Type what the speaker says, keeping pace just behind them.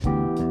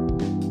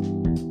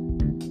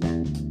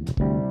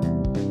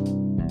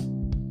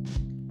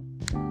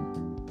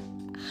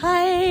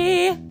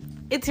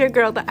It's your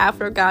girl, the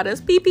Afro Goddess.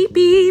 Beep, beep,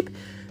 beep.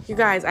 You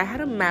guys, I had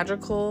a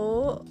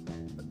magical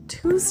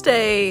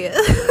Tuesday.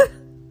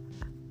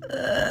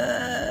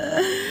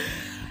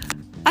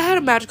 I had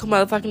a magical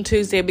motherfucking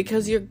Tuesday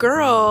because your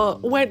girl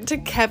went to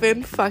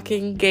Kevin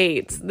fucking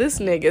Gates. This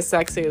nigga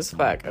sexy as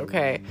fuck,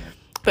 okay?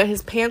 But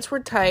his pants were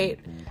tight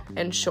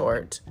and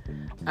short.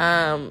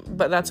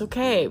 But that's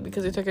okay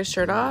because he took his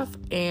shirt off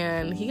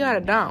and he got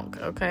a donk,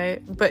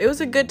 okay? But it was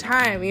a good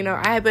time, you know.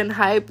 I had been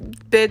hyped,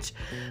 bitch.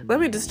 Let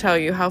me just tell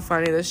you how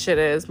funny this shit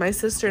is. My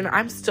sister and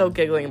I'm still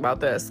giggling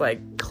about this.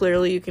 Like,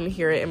 clearly you can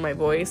hear it in my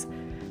voice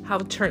how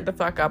turned the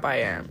fuck up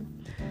I am.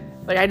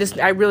 Like,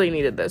 I really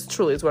needed this,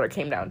 truly is what it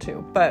came down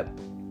to. But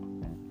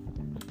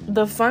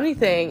the funny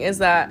thing is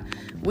that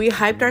we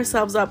hyped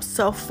ourselves up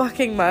so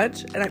fucking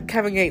much. And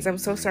Kevin Gates, I'm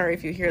so sorry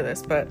if you hear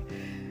this, but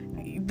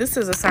this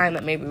is a sign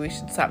that maybe we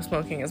should stop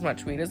smoking as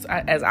much weed as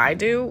I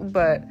do.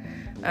 But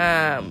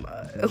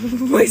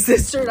my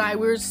sister and I,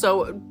 we were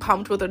so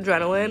pumped with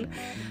adrenaline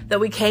that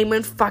we came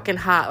in fucking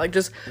hot. Like,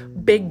 just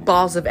big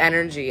balls of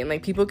energy. And,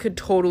 like, people could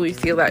totally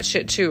feel that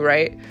shit too,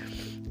 right?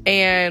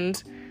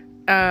 And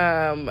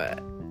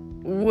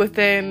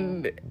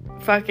within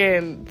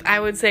fucking, I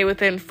would say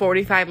within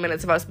 45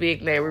 minutes of us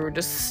being there, we were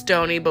just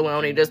stony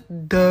baloney,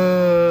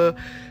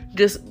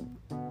 just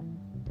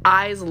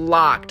eyes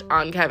locked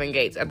on Kevin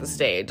Gates at the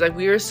stage. Like,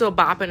 we were still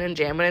bopping and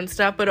jamming and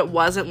stuff, but it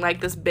wasn't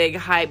like this big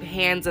hype,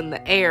 hands in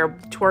the air,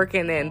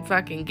 twerking and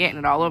fucking getting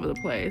it all over the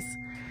place.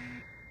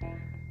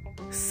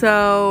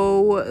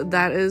 So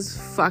that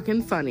is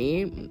fucking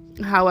funny.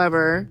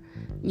 However,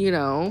 you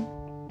know,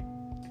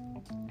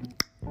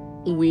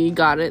 we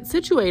got it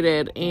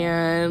situated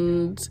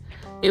and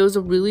it was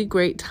a really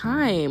great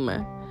time.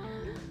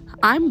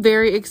 I'm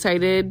very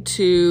excited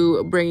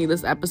to bring you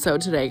this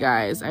episode today,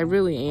 guys. I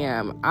really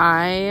am.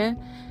 I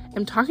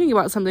am talking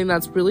about something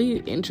that's really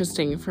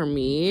interesting for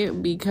me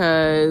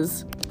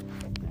because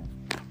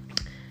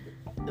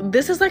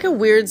this is like a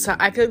weird,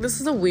 I feel like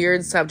this is a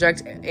weird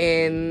subject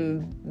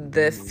in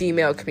the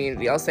female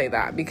community. I'll say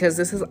that because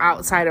this is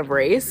outside of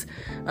race.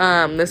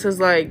 This is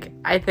like,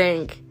 I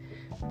think,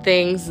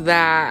 things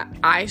that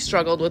I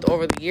struggled with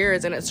over the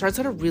years, and it starts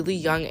at a really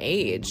young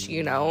age,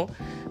 you know?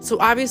 So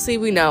obviously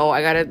we know,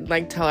 I gotta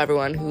like tell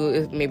everyone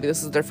who maybe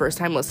this is their first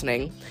time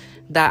listening,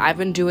 that I've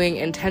been doing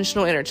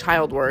intentional inner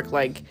child work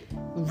like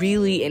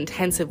really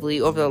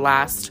intensively over the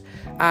last,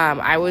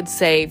 I would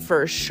say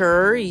for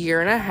sure,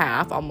 year and a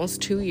half,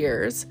 almost 2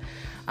 years.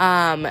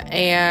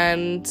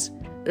 And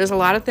there's a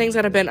lot of things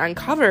that have been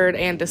uncovered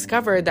and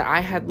discovered that I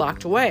had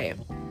locked away.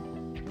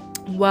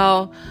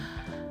 Well,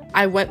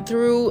 I went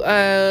through,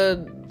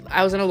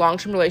 I was in a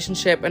long-term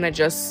relationship and I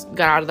just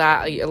got out of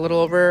that a little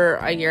over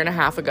a year and a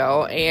half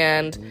ago.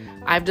 And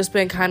I've just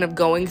been kind of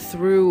going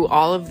through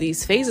all of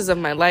these phases of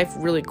my life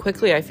really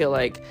quickly, I feel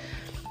like.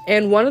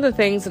 And one of the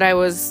things that I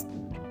was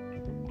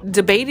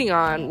debating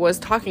on was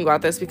talking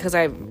about this because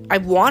I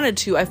wanted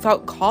to, I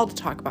felt called to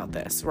talk about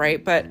this,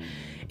 right? But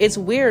it's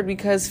weird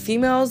because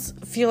females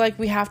feel like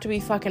we have to be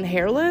fucking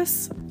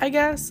hairless, I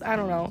guess. I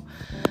don't know.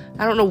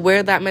 I don't know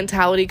where that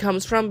mentality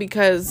comes from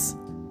because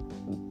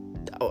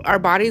our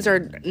bodies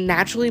are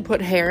naturally put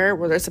hair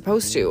where they're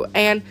supposed to.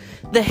 And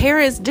the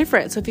hair is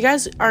different. So if you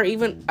guys are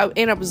even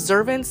in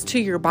observance to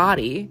your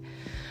body,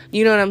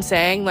 you know what I'm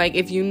saying? Like,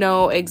 if you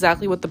know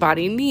exactly what the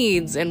body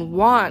needs and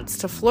wants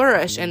to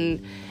flourish and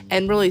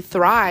really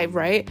thrive,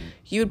 right?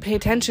 You'd pay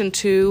attention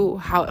to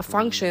how it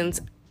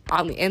functions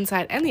on the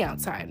inside and the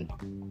outside.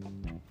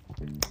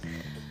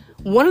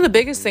 One of the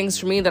biggest things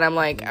for me that I'm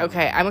like,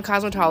 okay, I'm a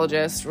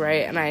cosmetologist,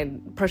 right? And I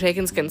partake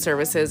in skin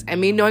services, and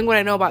me knowing what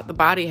I know about the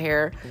body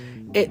hair,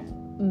 it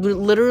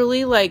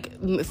literally like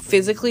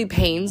physically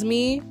pains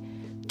me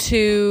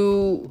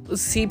to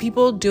see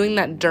people doing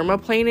that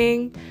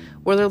dermaplaning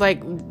where they're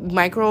like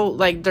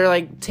they're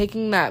like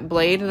taking that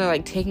blade and they're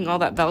like taking all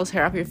that vellus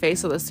hair off your face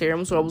so the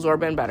serums will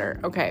absorb in better.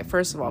 Okay,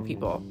 first of all,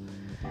 people,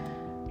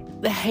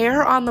 the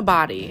hair on the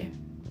body,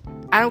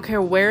 I don't care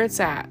where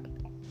it's at,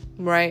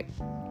 right?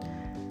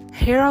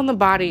 Hair on the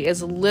body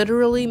is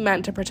literally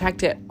meant to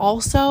protect it.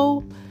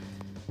 Also,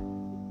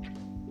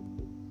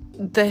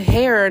 the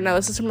hair, now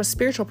this is from a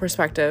spiritual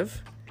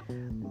perspective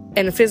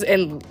and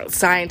and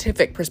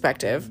scientific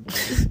perspective,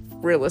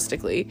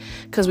 realistically,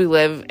 because we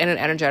live in an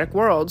energetic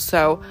world.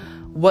 So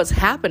what's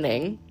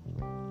happening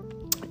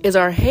is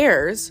our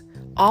hairs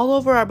all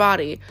over our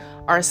body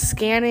are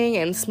scanning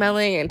and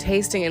smelling and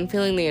tasting and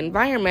feeling the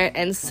environment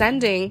and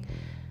sending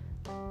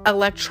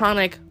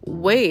electronic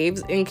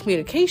waves in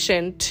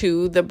communication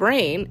to the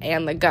brain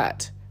and the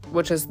gut,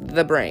 which is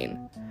the brain.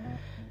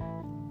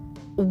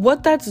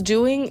 What that's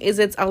doing is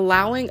it's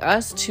allowing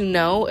us to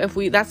know if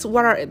that's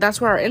where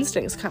our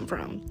instincts come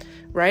from,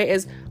 right?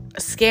 Is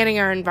scanning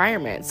our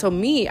environment. So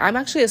I'm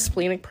actually a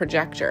splenic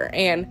projector,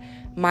 and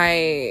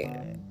my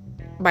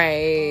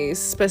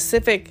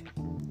specific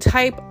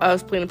type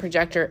of splenic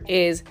projector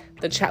is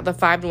the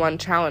 5-1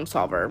 challenge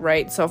solver,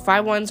 right? So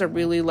 5-1s are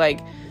really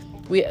like,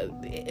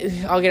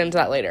 I'll get into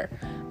that later.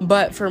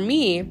 But for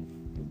me,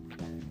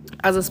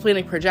 as a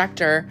splenic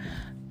projector,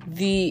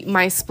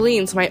 my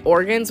spleen, so my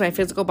organs, my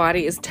physical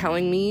body is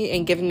telling me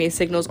and giving me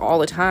signals all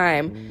the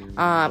time,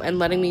 and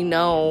letting me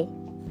know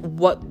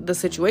what the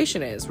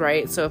situation is,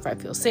 right? So if I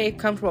feel safe,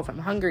 comfortable, if I'm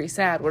hungry,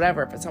 sad,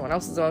 whatever, if it's someone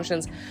else's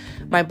emotions,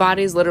 my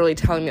body is literally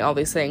telling me all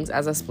these things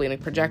as a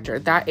splenic projector.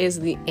 That is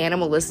the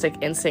animalistic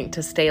instinct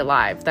to stay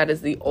alive. That is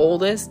the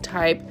oldest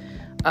type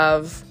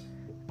of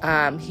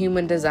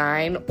human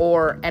design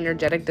or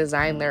energetic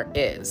design there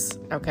is,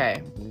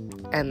 okay?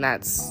 And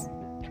that's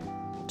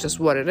just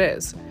what it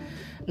is.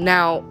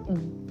 Now,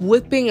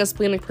 with being a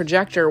splenic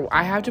projector,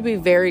 I have to be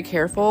very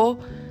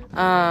careful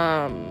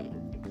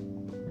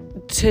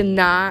to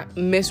not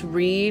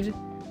misread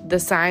the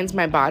signs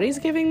my body's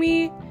giving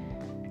me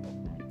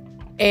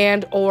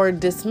and or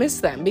dismiss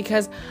them,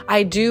 because I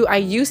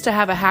used to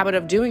have a habit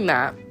of doing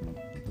that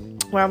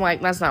where I'm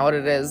like, that's not what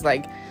it is.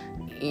 Like,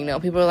 you know,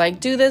 people are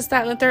like, do this,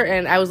 that, and the third,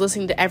 and I was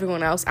listening to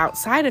everyone else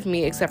outside of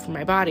me except for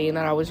my body, and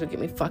that always would get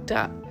me fucked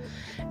up.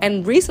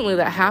 And recently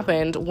that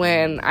happened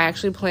when I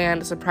actually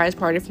planned a surprise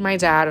party for my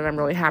dad, and I'm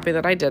really happy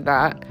that I did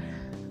that.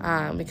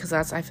 Because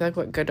that's, I feel like,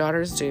 what good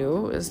daughters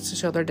do, is to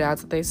show their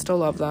dads that they still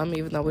love them,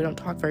 even though we don't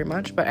talk very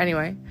much. But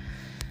anyway,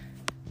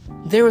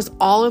 there was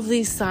all of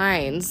these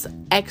signs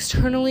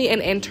externally and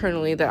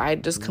internally that I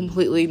just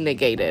completely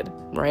negated,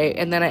 right?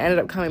 And then I ended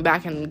up coming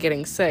back and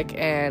getting sick,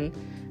 and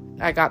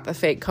I got the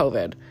fake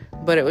COVID,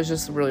 but it was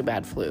just a really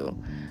bad flu.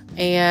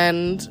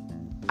 And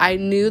I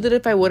knew that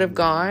if I would have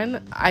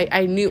gone,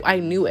 I knew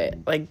it,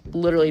 like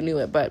literally knew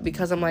it. But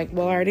because I'm like,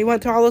 well, I already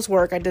went through all this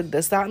work. I did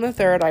this, that, and the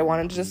third. I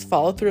wanted to just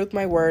follow through with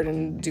my word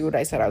and do what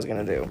I said I was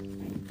going to do.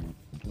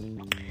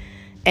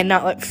 And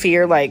not let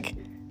fear, like,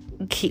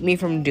 keep me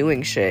from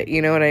doing shit.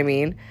 You know what I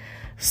mean?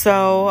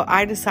 So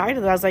I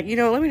decided that I was like, you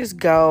know, let me just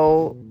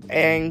go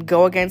and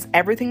go against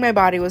everything my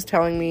body was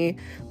telling me,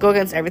 go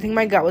against everything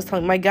my gut was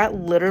telling me. My gut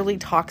literally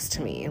talks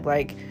to me,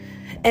 like.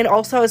 And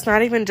also, it's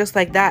not even just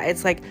like that.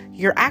 It's like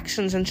your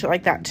actions and shit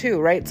like that too,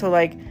 right? So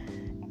like,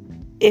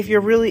 if you're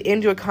really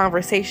into a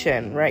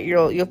conversation, right,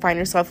 you'll find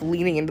yourself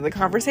leaning into the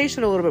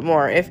conversation a little bit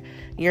more. If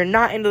you're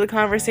not into the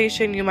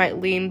conversation, you might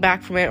lean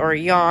back from it or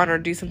yawn or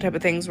do some type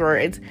of things where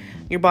it's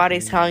your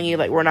body's telling you,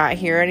 like, we're not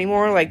here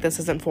anymore. Like, this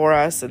isn't for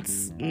us.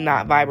 It's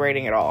not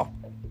vibrating at all.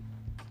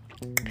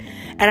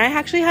 And I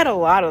actually had a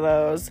lot of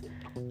those.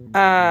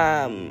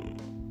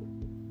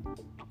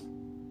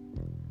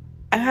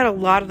 I've had a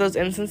lot of those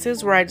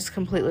instances where I just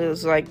completely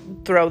was like,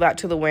 throw that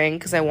to the wing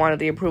because I wanted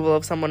the approval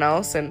of someone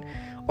else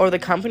or the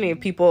company of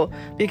people,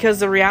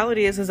 because the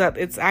reality is that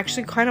it's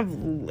actually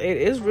it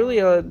is really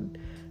a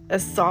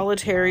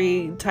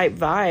solitary type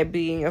vibe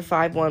being a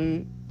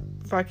 5/1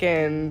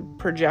 fucking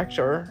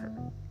projector,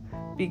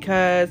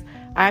 because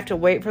I have to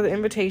wait for the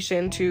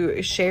invitation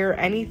to share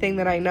anything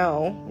that I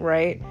know,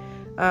 right?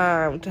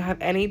 To have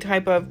any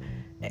type of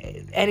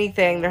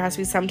anything, there has to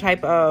be some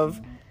type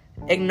of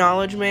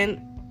acknowledgement,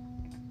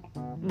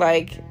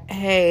 like,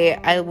 hey,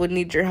 I would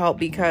need your help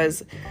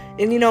because,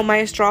 and you know, my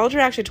astrologer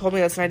actually told me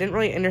this, and I didn't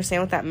really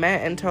understand what that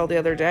meant until the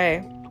other day,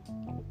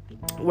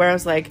 where I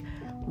was like,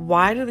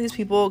 why do these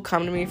people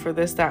come to me for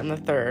this, that, and the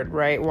third,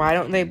 right? Why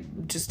don't they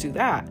just do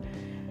that?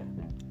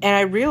 And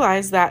I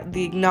realized that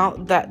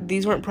that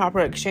these weren't proper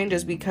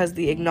exchanges because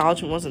the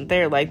acknowledgement wasn't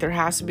there. Like, there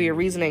has to be a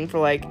reasoning for,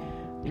 like,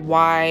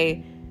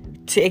 why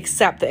to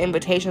accept the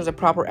invitation as a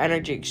proper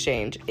energy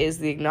exchange is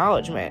the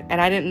acknowledgement. And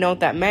I didn't know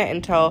what that meant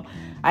until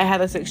I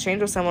had this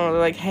exchange with someone where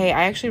they're like, hey,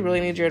 I actually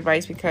really need your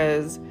advice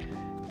because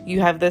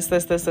you have this,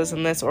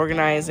 and this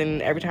organized,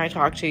 and every time I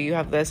talk to you, you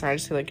have this, and I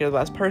just feel like you're the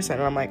best person.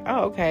 And I'm like,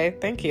 oh, okay,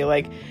 thank you.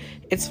 Like,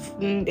 it's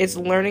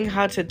learning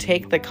how to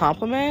take the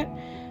compliment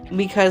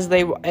because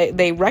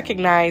they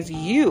recognize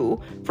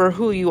you for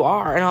who you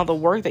are and all the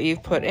work that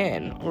you've put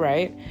in,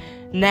 right?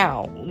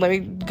 Now, let me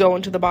go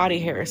into the body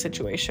hair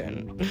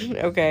situation,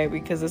 okay?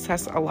 Because this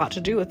has a lot to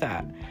do with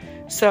that.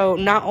 So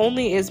not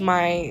only is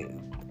my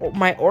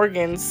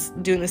organs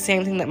doing the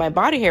same thing that my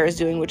body hair is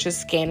doing, which is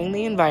scanning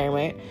the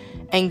environment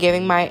and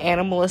giving my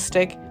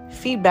animalistic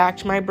feedback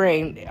to my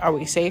brain. Are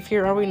we safe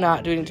here? Are we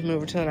not? Do we need to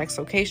move to the next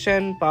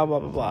location? Blah, blah,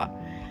 blah, blah.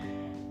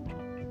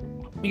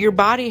 Your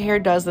body hair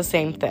does the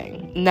same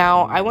thing.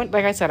 Now,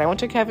 like I said, I went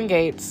to Kevin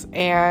Gates,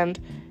 and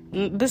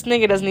this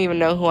nigga doesn't even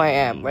know who I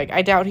am. Like,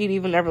 I doubt he'd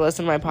even ever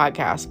listen to my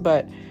podcast,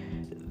 but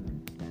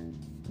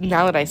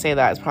now that I say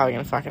that, it's probably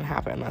gonna fucking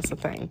happen. That's the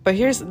thing. But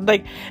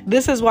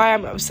this is why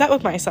I'm upset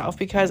with myself,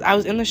 because I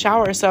was in the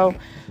shower. So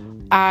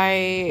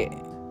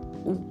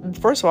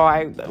first of all,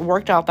 I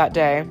worked out that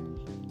day,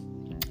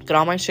 got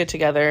all my shit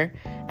together,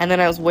 and then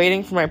I was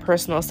waiting for my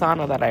personal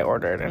sauna that I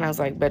ordered. And I was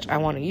like, bitch, I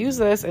want to use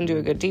this and do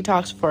a good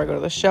detox before I go to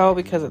the show,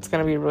 because it's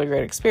going to be a really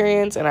great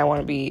experience. And I want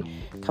to be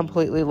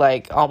completely,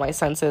 like, all my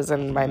senses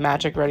and my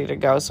magic ready to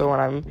go. So when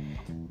I'm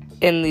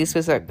in these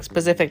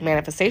specific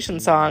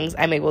manifestation songs,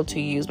 I'm able to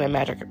use my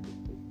magic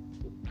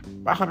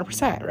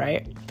 100%,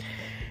 right?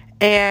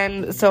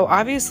 And so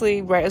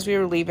obviously, right as we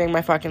were leaving,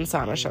 my fucking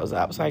sauna shows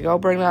up. So I go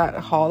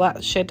haul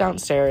that shit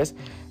downstairs,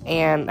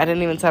 and I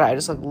didn't even set it. I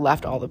just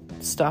left all the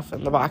stuff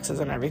in the boxes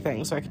and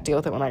everything so I could deal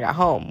with it when I got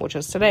home, which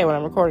is today when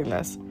I'm recording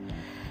this.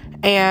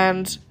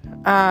 And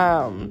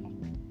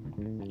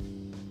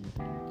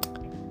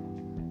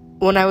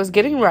When I was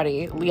getting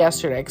ready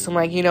yesterday, because I'm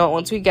like,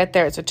 once we get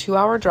there, it's a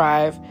 2-hour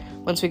drive.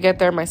 Once we get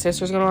there, my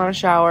sister's going to want to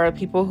shower.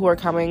 People who are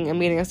coming and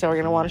meeting us there are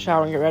going to want to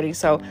shower and get ready.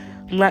 So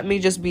let me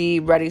just be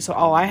ready. So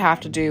all I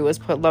have to do is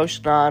put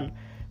lotion on,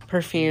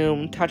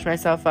 perfume, touch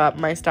myself up,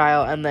 my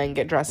style, and then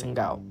get dressed and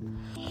go.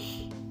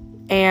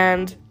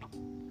 And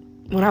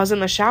when I was in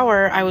the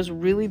shower, I was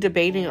really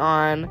debating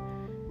on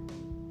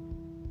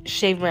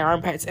shaving my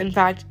armpits. In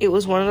fact, it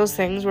was one of those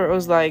things where it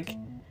was like,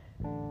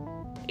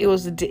 it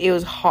was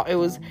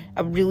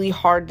a really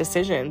hard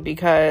decision,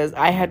 because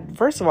I had,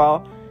 first of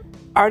all,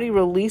 already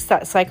released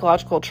that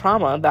psychological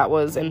trauma that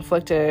was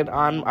inflicted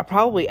on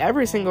probably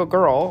every single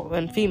girl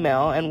and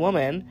female and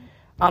woman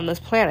on this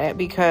planet,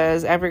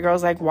 because every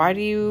girl's like, why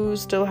do you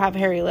still have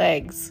hairy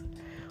legs?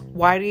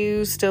 Why do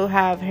you still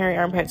have hairy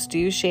armpits? Do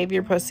you shave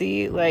your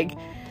pussy? Like,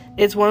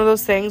 it's one of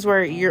those things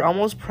where you're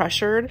almost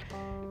pressured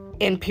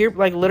and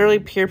literally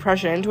peer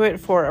pressure into it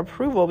for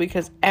approval,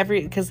 because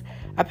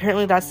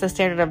apparently that's the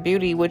standard of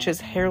beauty, which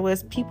is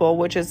hairless people,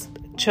 which is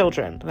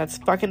children. That's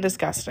fucking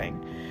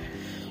disgusting.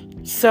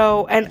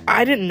 So, and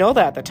I didn't know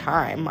that at the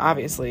time,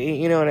 obviously,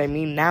 you know what I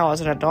mean? Now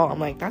as an adult, I'm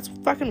like, that's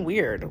fucking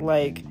weird.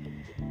 Like,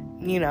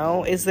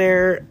 is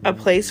there a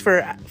place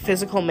for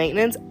physical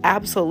maintenance?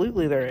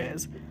 Absolutely there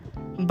is.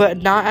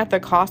 But not at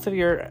the cost of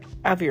your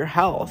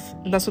health.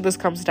 And that's what this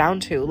comes down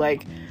to.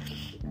 Like,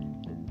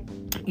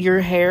 your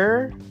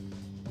hair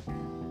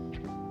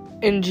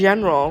in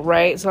general,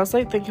 right? So I was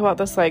like thinking about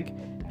this, like,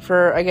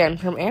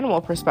 from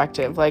animal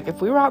perspective. Like, if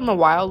we were out in the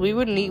wild, we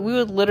would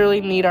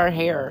literally need our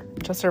hair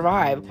to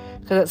survive,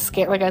 because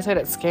like I said,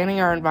 it's scanning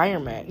our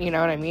environment, you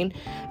know what I mean?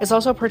 It's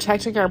also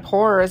protecting our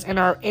pores and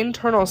our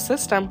internal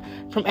system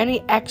from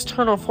any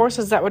external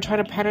forces that would try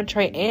to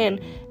penetrate in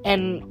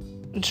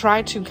and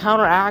try to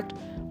counteract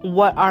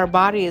what our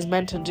body is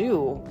meant to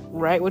do,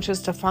 right? Which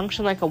is to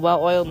function like a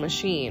well-oiled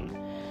machine.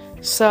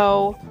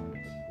 So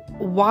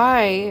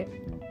why?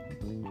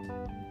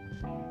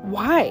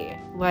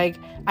 Like,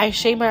 I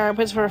shaved my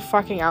armpits for a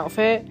fucking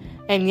outfit,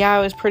 and yeah, I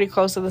was pretty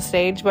close to the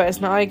stage, but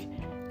it's not like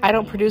I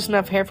don't produce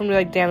enough hair for me to be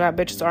like, damn, that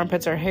bitch's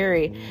armpits are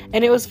hairy.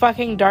 And it was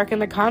fucking dark in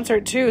the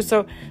concert too,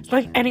 so it's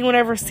not like anyone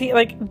ever see,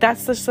 like,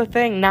 that's just the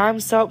thing. Now I'm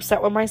so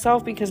upset with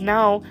myself, because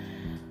now,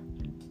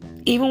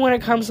 even when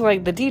it comes to,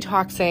 like, the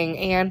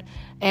detoxing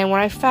and when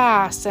I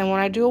fast and when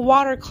I do a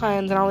water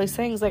cleanse and all these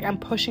things, like, I'm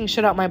pushing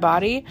shit out my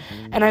body.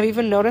 And I've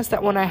even noticed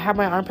that when I have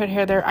my armpit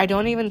hair there, I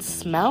don't even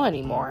smell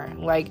anymore.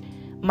 Like,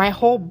 my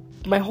whole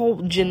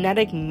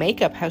genetic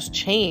makeup has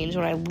changed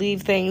when I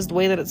leave things the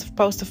way that it's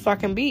supposed to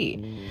fucking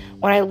be.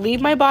 When I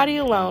leave my body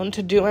alone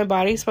to do what my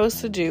body's supposed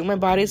to do, my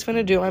body's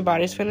finna do what my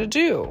body's finna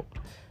do,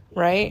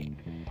 right?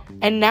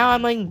 And now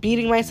I'm, like,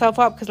 beating myself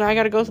up, because now I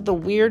gotta go through the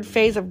weird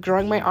phase of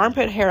growing my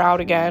armpit hair out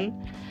again,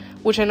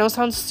 which I know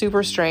sounds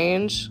super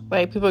strange.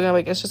 Like, people are gonna be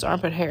like, it's just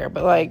armpit hair.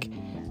 But, like,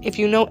 if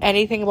you know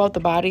anything about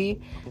the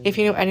body, if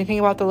you know anything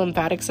about the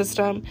lymphatic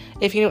system,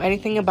 if you know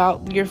anything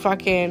about your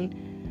fucking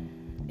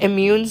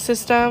immune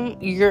system,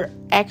 your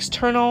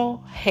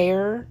external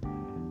hair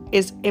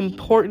is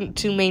important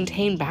to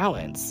maintain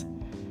balance.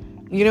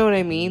 You know what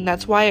I mean?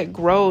 That's why it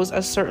grows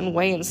a certain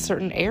way in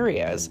certain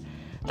areas.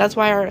 This is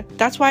what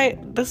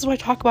I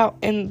talk about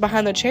in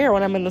Behind the Chair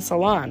when I'm in the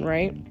salon,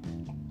 right?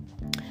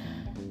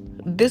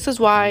 This is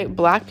why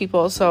Black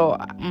people, so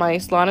my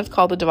salon is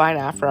called the Divine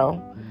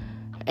Afro,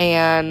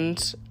 and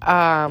it's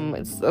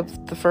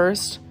the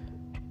first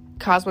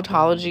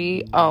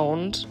cosmetology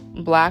owned,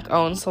 Black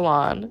owned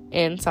salon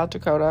in South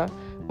Dakota,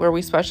 where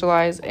we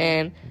specialize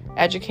in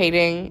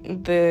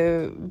educating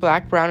the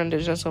Black, Brown,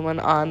 Indigenous women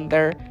on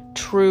their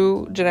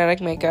true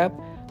genetic makeup,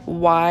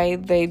 why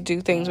they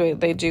do things the way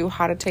they do,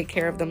 how to take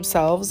care of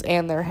themselves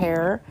and their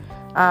hair,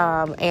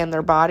 and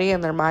their body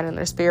and their mind and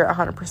their spirit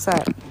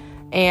 100%.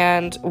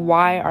 And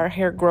why our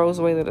hair grows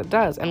the way that it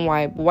does, and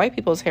why white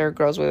people's hair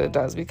grows the way that it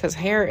does, because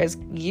hair is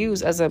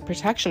used as a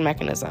protection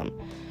mechanism.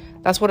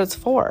 That's what it's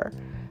for.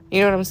 You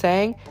know what I'm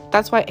saying?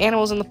 That's why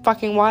animals in the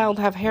fucking wild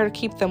have hair to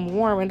keep them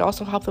warm and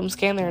also help them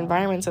scan their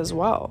environments as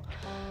well.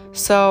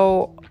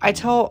 So I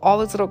tell all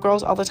these little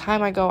girls all the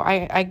time, I go,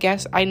 I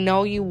guess I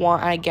know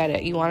I get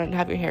it. You want to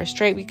have your hair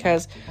straight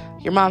because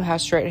your mom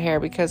has straight hair,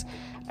 because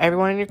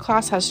everyone in your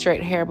class has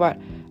straight hair, but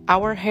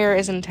our hair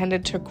is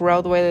intended to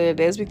grow the way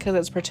that it is because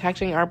it's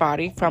protecting our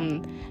body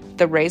from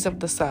the rays of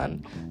the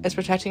sun. It's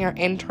protecting our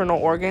internal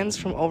organs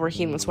from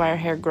overheating. That's why our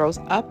hair grows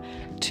up,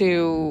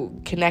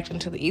 to connect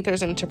into the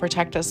ethers and to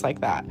protect us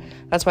like that.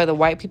 That's why the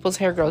white people's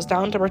hair grows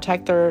down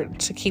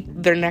to keep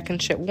their neck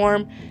and shit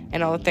warm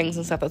and all the things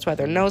and stuff. That's why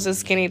their nose is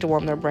skinny, to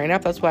warm their brain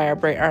up. That's why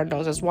our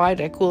nose is wide,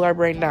 to cool our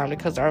brain down,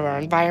 because of our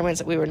environments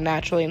that we would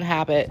naturally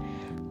inhabit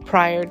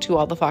prior to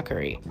all the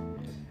fuckery.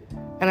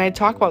 And I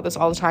talk about this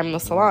all the time in the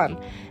salon.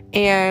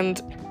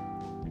 And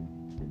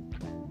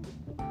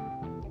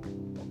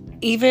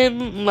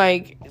even,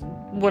 like,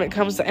 when it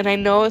comes to, and I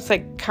know it's,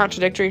 like,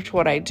 contradictory to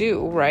what I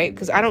do, right?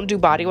 Because I don't do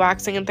body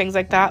waxing and things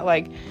like that.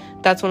 Like,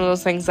 that's one of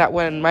those things that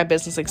when my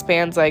business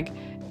expands, like,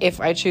 if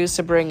I choose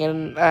to bring in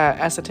an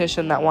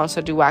esthetician that wants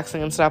to do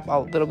waxing and stuff,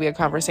 that'll be a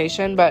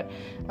conversation. But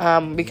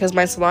because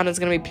my salon is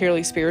going to be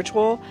purely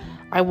spiritual,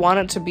 I want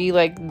it to be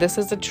like, this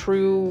is a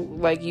true,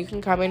 like, you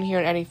can come in here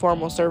in any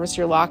form, we'll service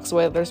your locks the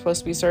way they're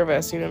supposed to be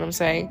serviced, you know what I'm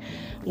saying?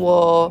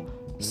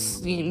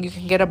 You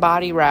can get a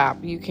body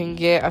wrap, you can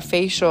get a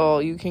facial,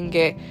 you can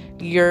get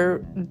your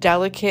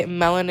delicate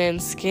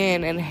melanin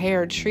skin and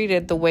hair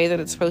treated the way that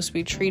it's supposed to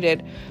be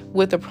treated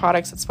with the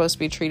products it's supposed to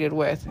be treated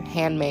with,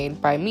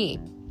 handmade by me,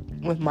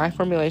 with my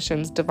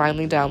formulations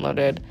divinely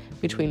downloaded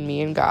between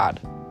me and God.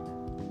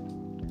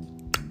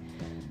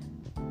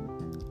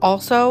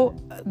 Also,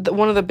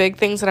 one of the big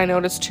things that I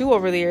noticed too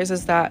over the years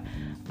is that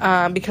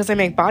because I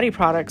make body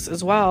products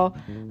as well,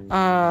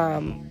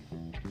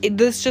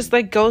 this just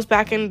like goes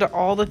back into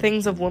all the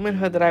things of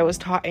womanhood that I was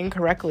taught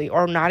incorrectly,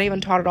 or not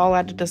even taught at all. I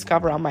had to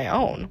discover on my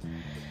own.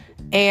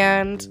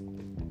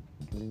 And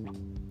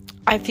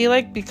I feel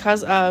like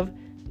because of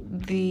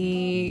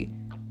the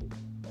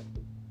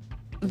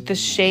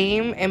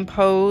shame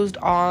imposed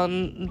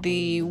on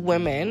the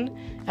women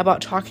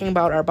about talking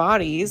about our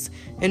bodies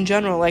in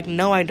general, like,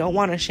 no, I don't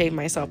want to shave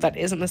myself. That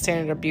isn't the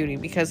standard of beauty,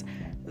 because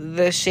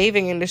the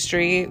shaving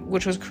industry,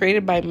 which was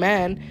created by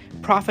men,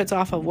 profits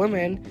off of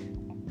women,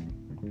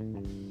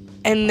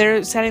 and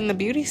they're setting the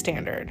beauty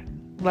standard,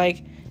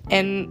 like,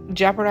 and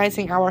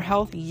jeopardizing our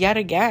health yet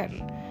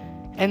again.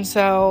 And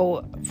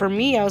so for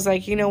me, I was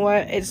like, you know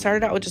what? It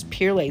started out with just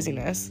pure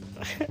laziness,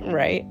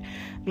 right?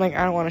 I'm like,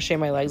 I don't want to shave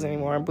my legs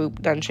anymore. Boop,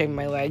 done shaving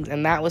my legs.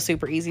 And that was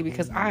super easy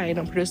because I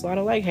don't produce a lot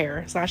of leg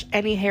hair /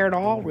 any hair at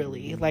all,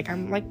 really. Like, I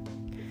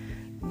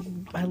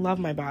love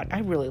my body. I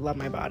really love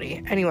my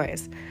body.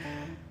 Anyways.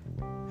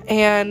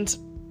 And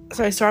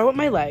so I started with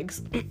my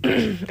legs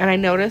and I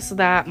noticed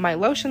that my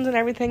lotions and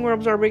everything were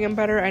absorbing them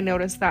better. I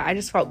noticed that I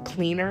just felt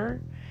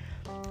cleaner.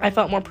 I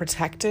felt more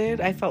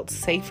protected. I felt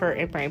safer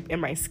in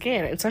my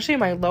skin, especially in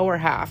my lower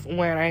half,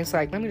 when I was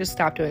like, let me just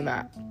stop doing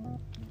that.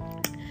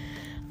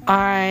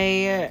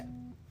 I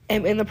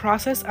am in the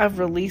process of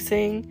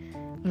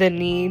releasing the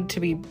need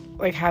to be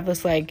like, have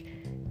this like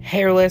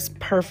hairless,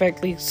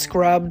 perfectly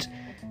scrubbed,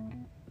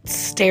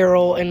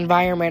 sterile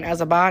environment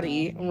as a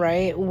body,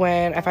 right?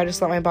 When if I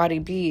just let my body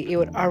be, it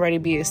would already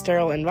be a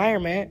sterile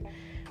environment,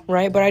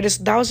 right? But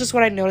that was just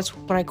what I noticed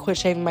when I quit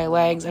shaving my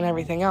legs and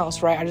everything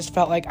else, right? I just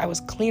felt like I was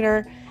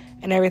cleaner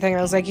and everything.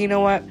 I was like, you know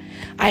what?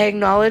 I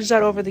acknowledged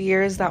that over the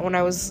years, that when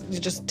I was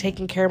just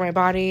taking care of my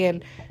body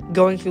and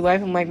going through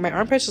life, I'm like, my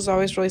armpits just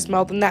always really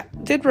smelled, and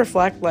that did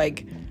reflect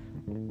like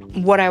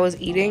what I was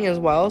eating as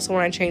well. So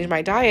when I changed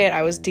my diet,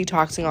 I was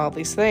detoxing all of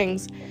these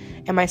things.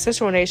 And my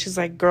sister one day, she's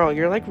like, girl,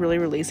 you're like really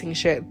releasing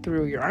shit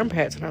through your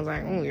armpits. And I was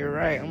like, oh, you're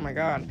right. Oh my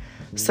God.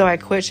 So I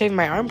quit shaving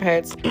my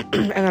armpits and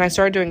then I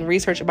started doing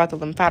research about the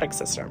lymphatic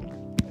system,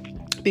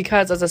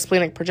 because as a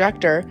splenic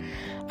projector,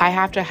 I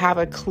have to have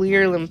a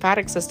clear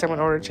lymphatic system in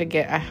order to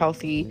get a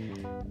healthy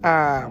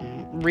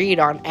read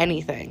on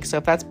anything. So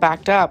if that's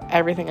backed up,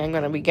 everything I'm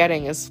going to be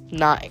getting is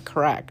not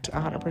correct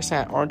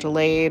 100%, or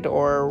delayed,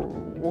 or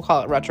we'll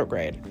call it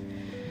retrograde.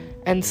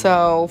 And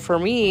so for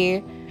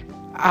me,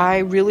 I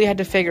really had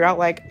to figure out,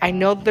 like, I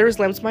know there's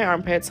lymphs in my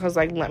armpits. So I was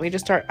like,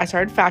 I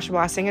started fascia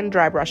blasting and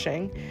dry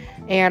brushing,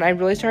 and I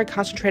really started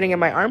concentrating in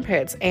my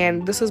armpits.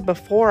 And this was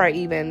before I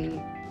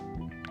even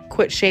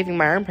quit shaving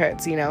my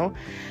armpits, you know?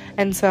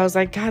 And so I was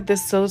like, God,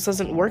 this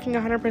isn't working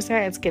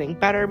 100%. It's getting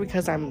better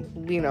because I'm,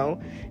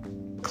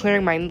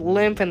 clearing my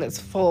lymph, and it's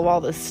full of all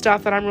this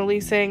stuff that I'm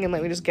releasing, and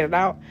let me just get it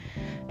out.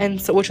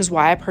 And so, which is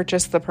why I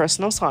purchased the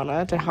personal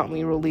sauna to help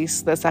me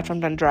release this after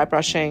I'm done dry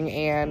brushing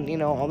and,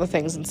 all the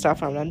things and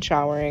stuff. I'm done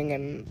showering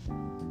and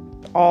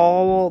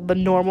all the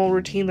normal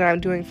routine that I'm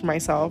doing for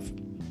myself.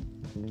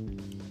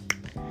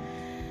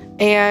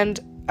 And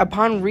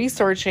upon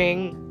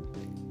researching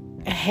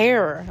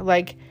hair,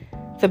 like,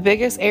 the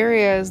biggest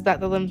areas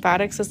that the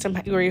lymphatic system,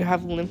 where you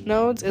have lymph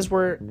nodes, is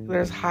where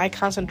there's high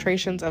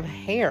concentrations of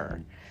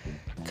hair.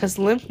 Because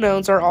lymph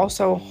nodes are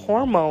also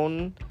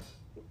hormone,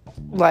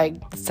 like,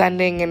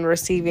 sending and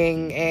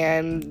receiving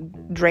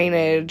and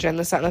drainage and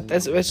this and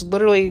that. It's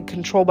literally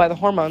controlled by the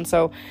hormone.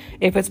 So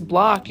if it's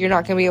blocked, you're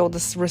not going to be able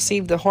to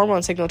receive the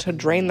hormone signal to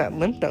drain that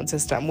lymph node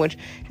system, which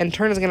in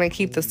turn is going to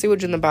keep the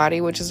sewage in the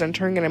body, which is in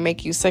turn going to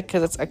make you sick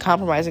because it's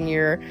compromising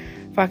your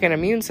fucking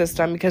immune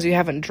system because you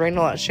haven't drained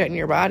all that shit in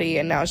your body,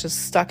 and now it's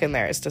just stuck in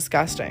there. It's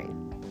disgusting.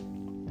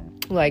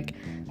 Like,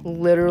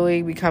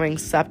 literally becoming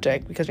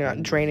septic because you're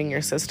not draining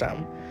your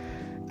system.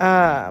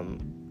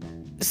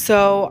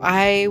 So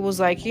I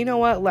was like, you know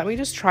what, let me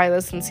just try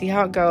this and see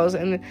how it goes.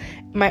 And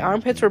my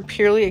armpits were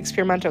purely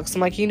experimental, because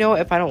I'm like,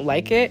 if I don't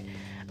like it,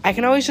 I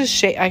can always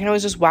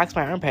just wax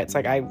my armpits.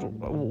 Like, I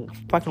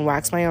fucking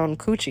wax my own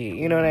coochie,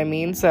 you know what I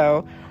mean?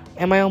 So,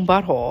 and my own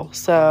butthole.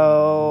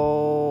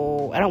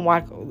 So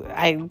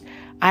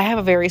I have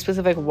a very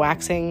specific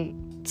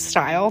waxing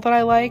style that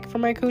I like for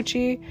my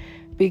coochie,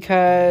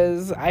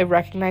 because I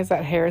recognize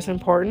that hair is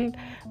important,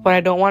 but I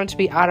don't want it to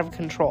be out of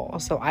control.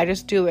 So I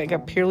just do like a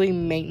purely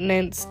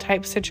maintenance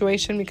type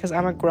situation, because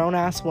I'm a grown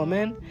ass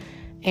woman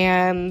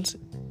and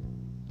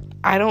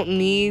I don't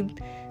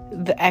need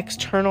the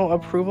external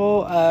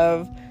approval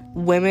of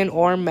women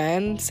or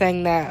men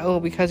saying that, oh,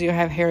 because you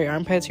have hairy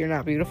armpits, you're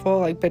not beautiful.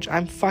 Like, bitch,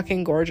 I'm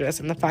fucking gorgeous.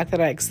 And the fact that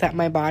I accept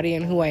my body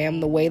and who I am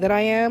the way that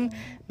I am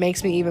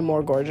makes me even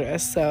more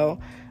gorgeous. So,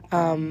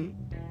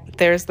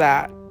 there's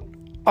that.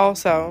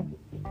 Also,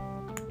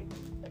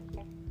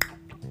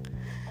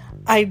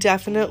 I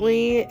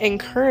definitely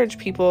encourage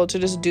people to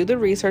just do the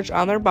research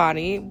on their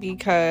body,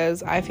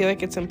 because I feel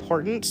like it's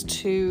important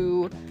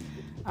to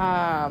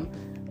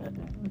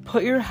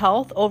put your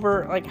health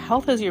over, like,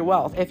 health is your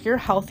wealth. If you're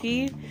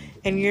healthy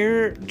and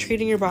you're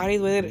treating your body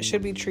the way that it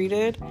should be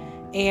treated,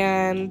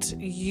 and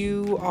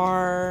you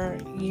are,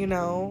 you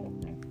know,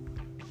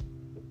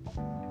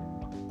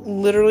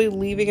 literally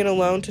leaving it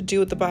alone to do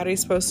what the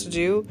body's supposed to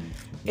do,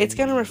 it's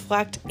going to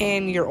reflect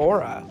in your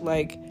aura.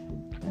 Like,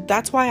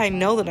 that's why I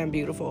know that I'm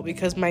beautiful,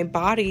 because my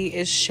body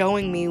is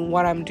showing me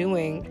what I'm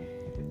doing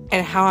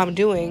and how I'm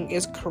doing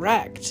is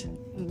correct.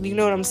 You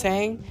know what I'm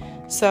saying?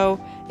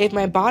 So if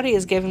my body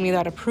is giving me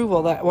that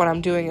approval that what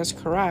I'm doing is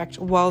correct,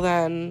 well,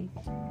 then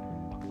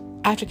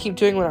I have to keep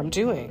doing what I'm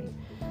doing.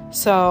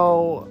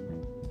 So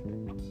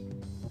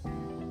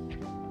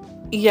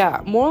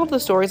yeah, moral of the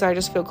story is I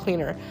just feel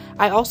cleaner.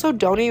 I also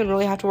don't even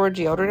really have to wear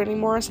deodorant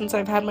anymore since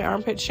I've had my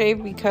armpit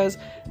shaved, because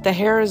the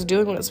hair is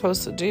doing what it's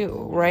supposed to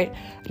do, right?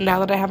 Now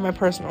that I have my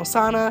personal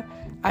sauna,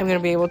 I'm going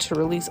to be able to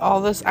release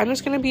all this. I'm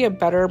just going to be a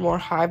better, more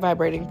high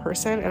vibrating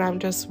person, and I'm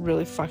just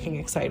really fucking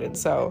excited.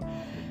 So,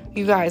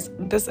 you guys,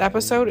 this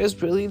episode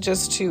is really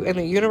just and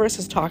the universe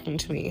is talking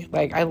to me.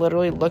 Like, I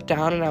literally looked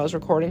down and I was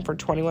recording for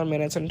 21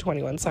 minutes and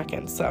 21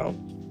 seconds, so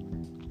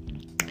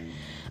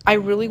I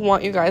really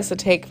want you guys to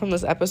take from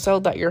this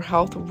episode that your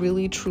health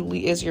really,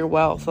 truly is your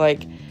wealth.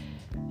 Like,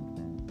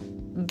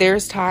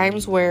 there's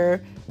times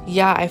where,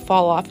 yeah, I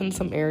fall off in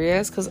some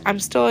areas because I'm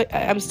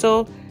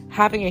still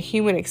having a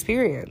human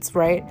experience,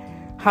 right?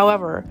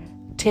 However,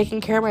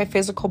 taking care of my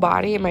physical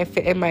body and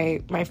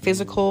my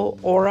physical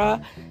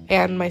aura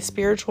and my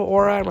spiritual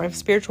aura and my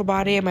spiritual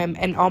body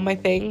and all my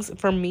things,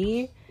 for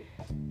me,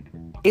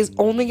 is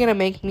only going to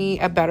make me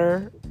a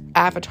better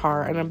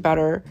avatar and a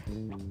better,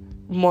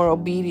 more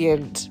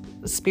obedient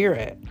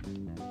spirit,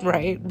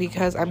 right?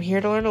 Because I'm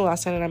here to learn a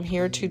lesson and I'm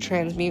here to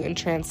transmute and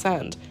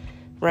transcend,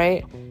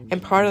 right?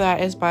 And part of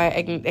that is by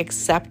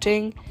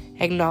accepting,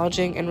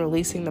 acknowledging, and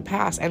releasing the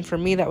past. And for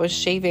me, that was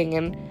shaving.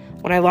 And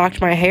when I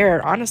locked my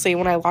hair, honestly,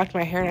 when I locked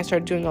my hair and I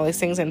started doing all these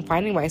things and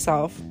finding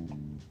myself,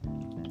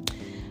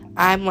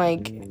 I'm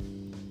like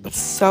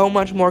so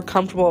much more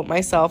comfortable with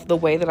myself the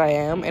way that I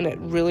am. And it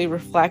really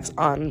reflects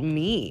on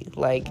me,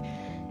 like,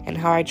 and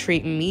how I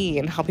treat me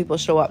and how people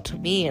show up to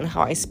me and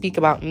how I speak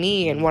about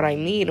me and what I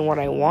need and what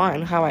I want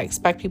and how I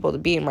expect people to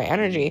be in my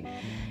energy.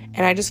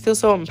 And I just feel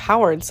so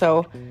empowered.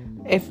 So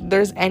if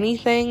there's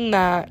anything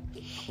that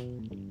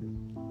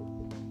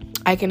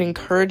I can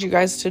encourage you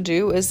guys to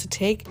do, is to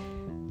take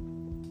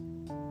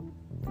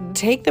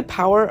the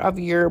power of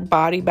your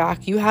body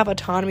back. You have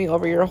autonomy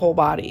over your whole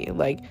body.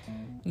 Like,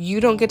 you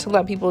don't get to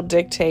let people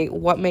dictate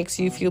what makes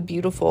you feel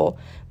beautiful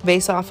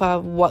based off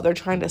of what they're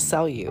trying to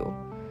sell you,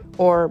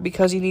 or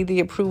because you need the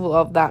approval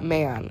of that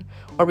man,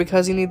 or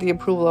because you need the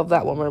approval of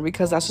that woman, or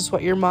because that's just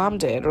what your mom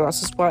did, or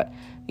that's just what,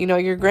 you know,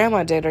 your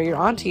grandma did, or your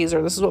aunties,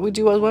 or this is what we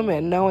do as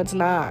women. No, it's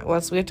not.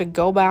 We have to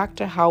go back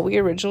to how we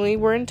originally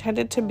were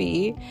intended to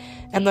be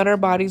and let our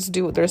bodies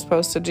do what they're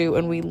supposed to do,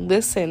 and we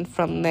listen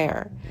from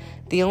there.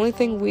 The only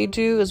thing we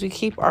do is we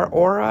keep our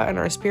aura and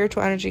our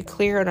spiritual energy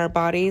clear and our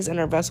bodies and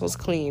our vessels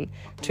clean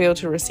to be able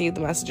to receive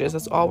the messages.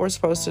 That's all we're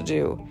supposed to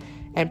do.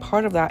 And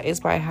part of that is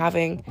by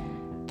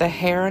having the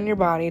hair on your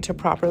body to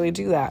properly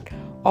do that.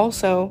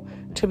 Also,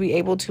 to be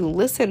able to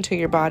listen to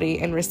your body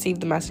and receive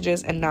the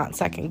messages and not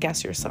second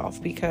guess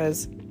yourself,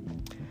 because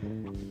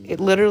it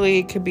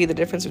literally could be the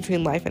difference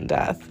between life and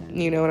death.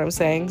 You know what I'm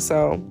saying?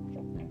 So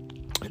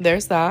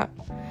there's that.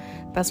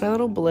 That's my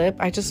little blip.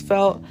 I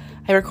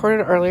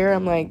recorded earlier.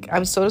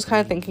 I'm still just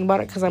kind of thinking about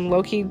it because I'm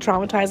low-key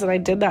traumatized that I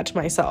did that to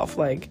myself.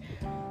 Like,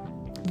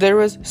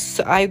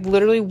 I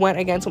literally went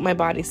against what my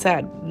body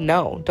said.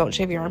 No, don't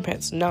shave your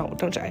armpits. No,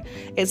 don't shave.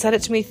 It said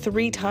it to me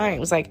 3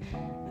 times. Like,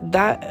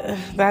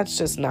 that's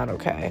just not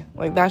okay.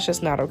 Like, that's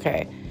just not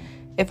okay.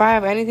 If I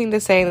have anything to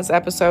say in this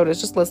episode,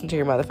 it's just listen to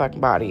your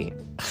motherfucking body.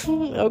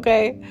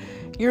 Okay?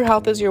 Your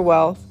health is your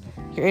wealth.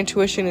 Your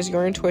intuition is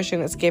your intuition.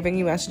 It's giving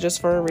you messages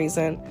for a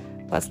reason.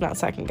 Let's not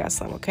second guess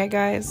them. Okay,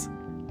 guys?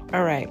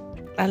 All right.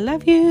 I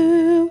love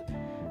you.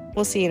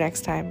 We'll see you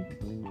next time.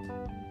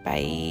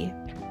 Bye.